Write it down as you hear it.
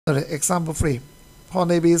Finally, example 3.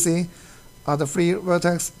 Point ABC are the 3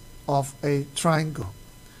 vertex of a triangle.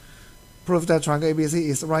 Prove that triangle ABC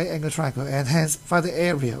is a right angle triangle and hence find the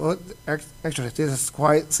area. Well, actually, this is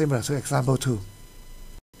quite similar to example 2.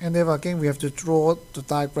 And therefore again we have to draw the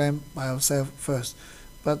diagram by ourselves first.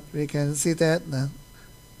 But we can see that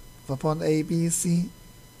for point ABC,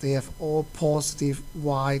 they have all positive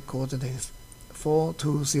y coordinates, 4,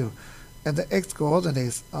 2, 0. And the x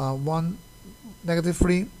coordinates are 1,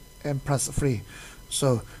 -3, and +3.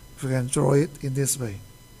 So we can draw it in this way.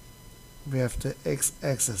 We have the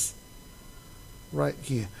x-axis right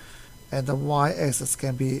here, and the y-axis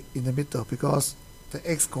can be in the middle because the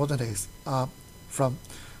x coordinates are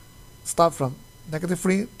start from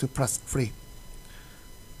 -3 to +3.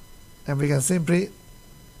 And we can simply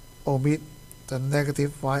omit the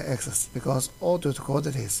negative y-axis because all the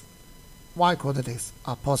coordinates, y coordinates,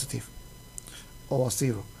 are positive or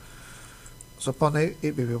 0. So point A,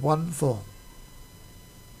 it will be 1, 4.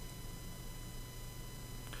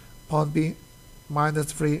 Point B,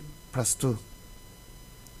 -3 + 2.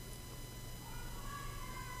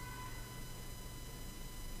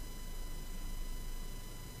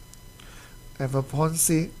 And for point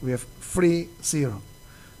C, we have 3, 0.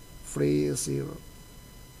 3, 0.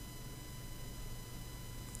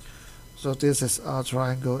 So this is our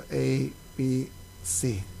triangle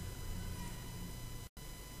ABC.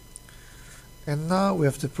 And now we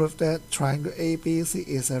have to prove that triangle ABC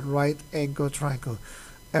is a right angle triangle.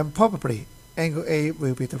 And probably angle A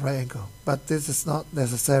will be the right angle. But this is not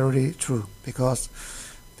necessarily true because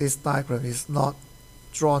this diagram is not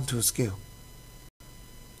drawn to scale.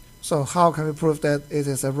 So how can we prove that it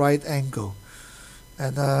is a right angle?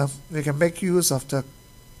 And we can make use of the,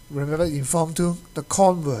 remember in Form 2, the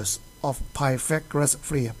converse of Pythagoras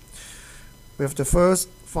theorem. We have to first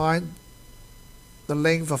find the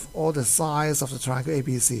length of all the sides of the triangle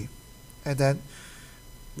ABC. And then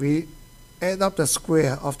we add up the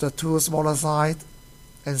square of the two smaller sides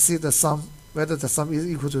and see the sum, whether the sum is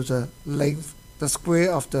equal to the length, the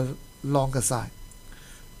square of the longer side.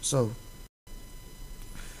 So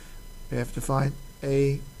we have to find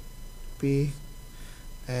A, B,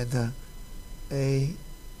 and A,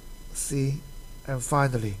 C, and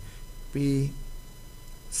finally B,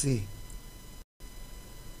 C.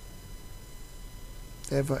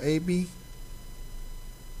 Therefore AB,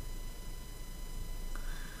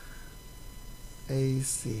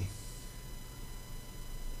 AC,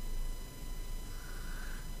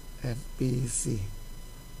 and BC.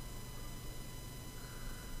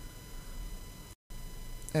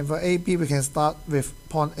 And for AB, we can start with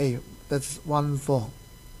point A, that's 1, 4.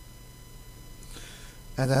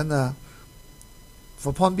 And then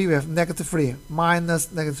for point B, we have -3, minus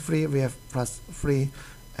 -3, we have +3,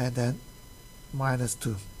 and then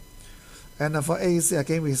 -2. And for AC,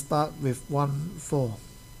 again, we start with 1, 4.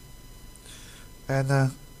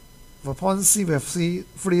 And for point C, we have 3,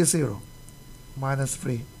 0,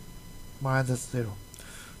 -3, -0.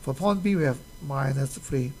 For point B, we have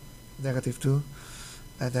 -3, -2.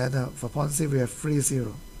 And then for point C, we have 3,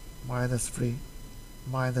 0, -3,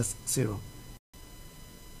 -0.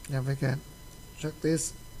 And we can check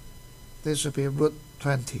this. This should be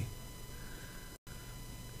 √20.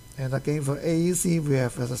 And again for AC, we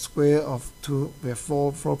have as a square of 2, we have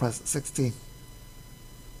 4 + 16.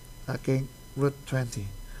 Again, √20.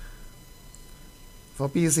 For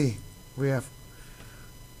BC, we have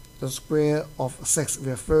the square of 6, we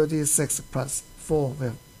have 36 + 4, we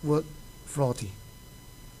have √40.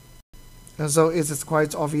 And so it is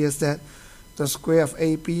quite obvious that the square of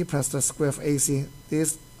AB plus the square of AC,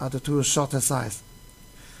 these are the two shorter sides.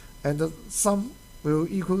 And the sum will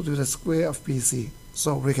equal to the square of BC.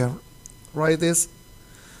 So we can write this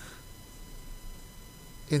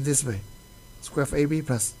in this way. Square of AB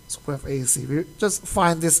plus square of AC. We just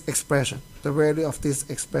find this expression, the value of this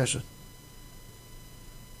expression.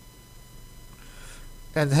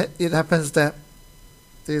 And it happens that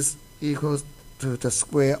this equals to the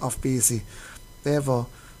square of BC. Therefore,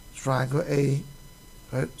 triangle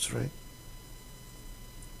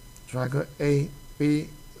triangle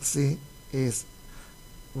ABC is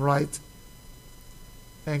right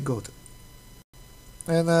angled.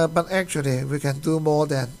 And but actually, we can do more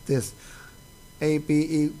than this.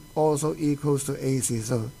 AB also equals to AC,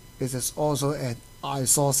 so it is also an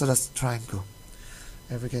isosceles triangle.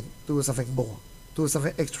 And we can do something more, do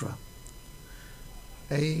something extra.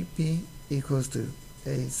 AB equals to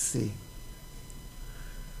AC.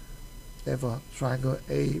 Therefore, triangle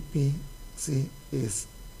ABC is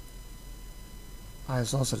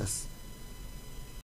isosceles.